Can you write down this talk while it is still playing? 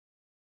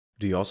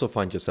Do you also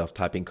find yourself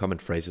typing common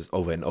phrases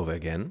over and over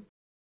again?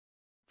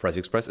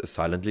 PhraseExpress is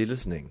silently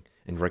listening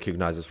and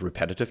recognizes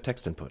repetitive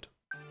text input.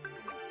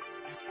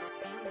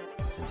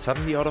 And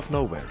suddenly out of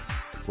nowhere,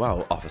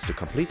 Wow offers to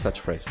complete such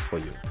phrases for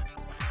you.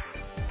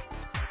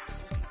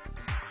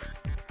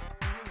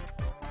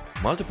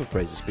 Multiple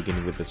phrases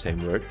beginning with the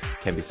same word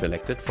can be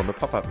selected from a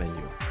pop-up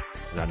menu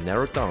and are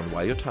narrowed down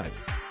while you type.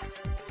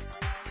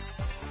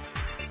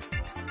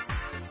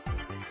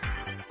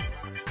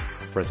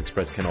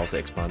 PhraseExpress can also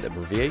expand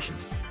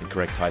abbreviations and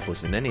correct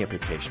typos in any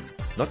application,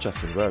 not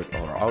just in Word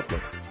or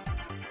Outlook.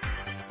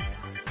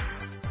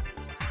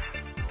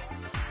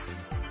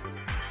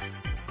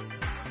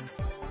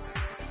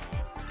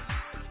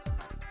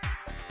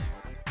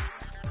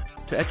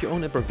 To add your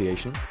own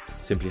abbreviation,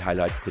 simply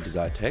highlight the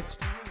desired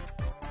text,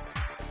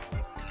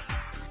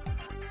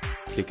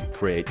 click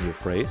Create New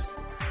Phrase,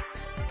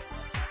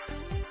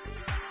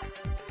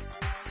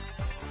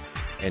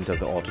 enter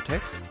the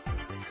autotext,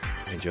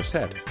 and you're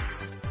set.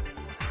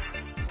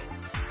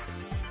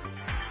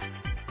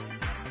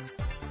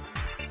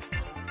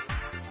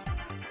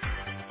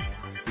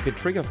 You can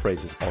trigger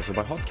phrases also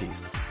by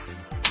hotkeys.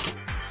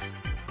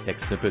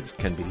 Text snippets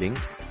can be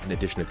linked, and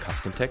additional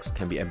custom text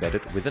can be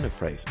embedded within a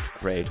phrase to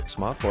create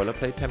smart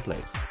boilerplate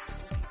templates.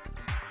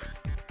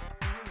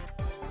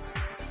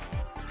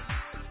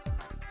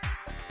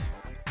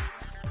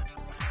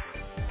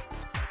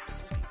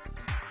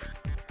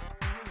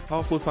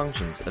 Powerful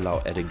functions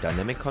allow adding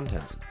dynamic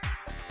contents,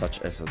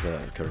 such as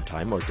the current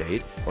time or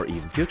date, or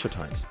even future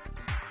times.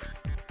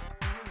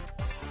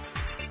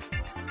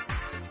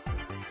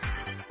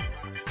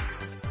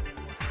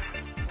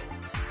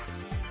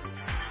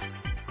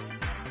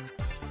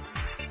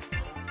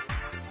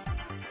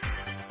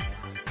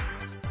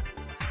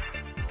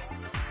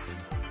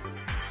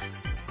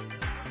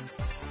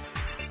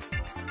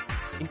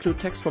 Include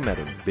text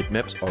formatting,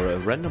 bitmaps, or a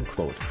random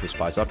quote to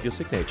spice up your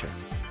signature.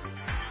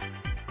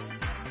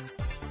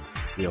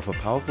 We offer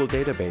powerful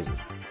databases,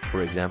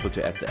 for example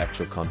to add the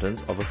actual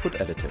contents of a food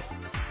additive.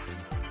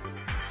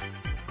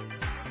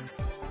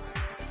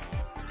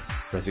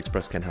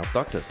 PhraseExpress can help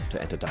doctors to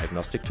enter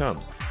diagnostic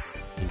terms,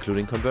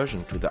 including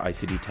conversion to the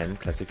ICD-10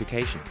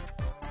 classification.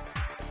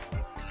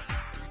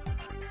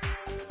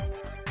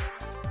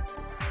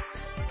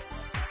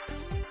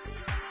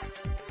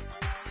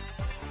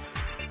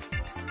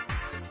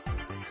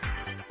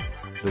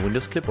 The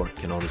Windows clipboard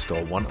can only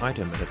store one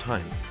item at a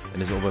time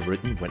and is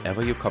overwritten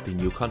whenever you copy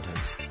new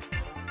contents.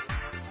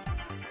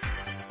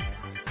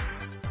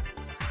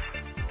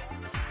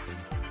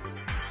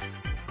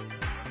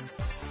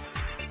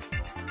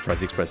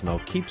 PhraseExpress now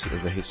keeps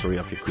the history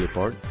of your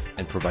clipboard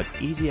and provides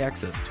easy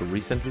access to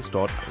recently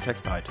stored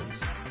text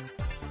items.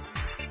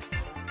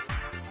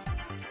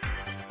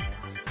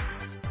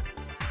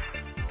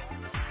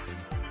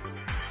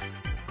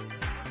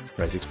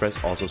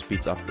 PhraseExpress also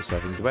speeds up the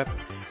surfing the web.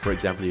 For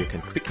example, you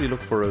can quickly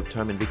look for a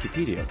term in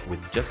Wikipedia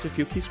with just a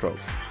few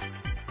keystrokes.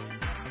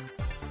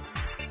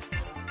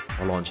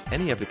 Or launch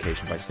any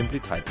application by simply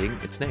typing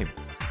its name.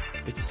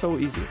 It's so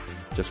easy.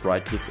 Just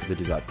right-click the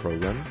desired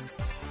program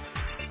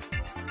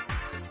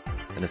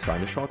and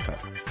assign a shortcut.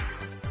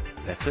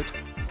 That's it.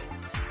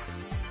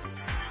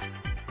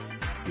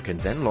 You can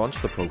then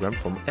launch the program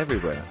from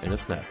everywhere in a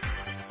snap.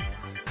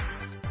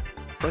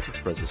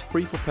 PhraseExpress is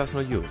free for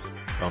personal use.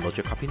 Download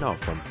your copy now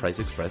from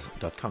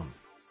phraseexpress.com.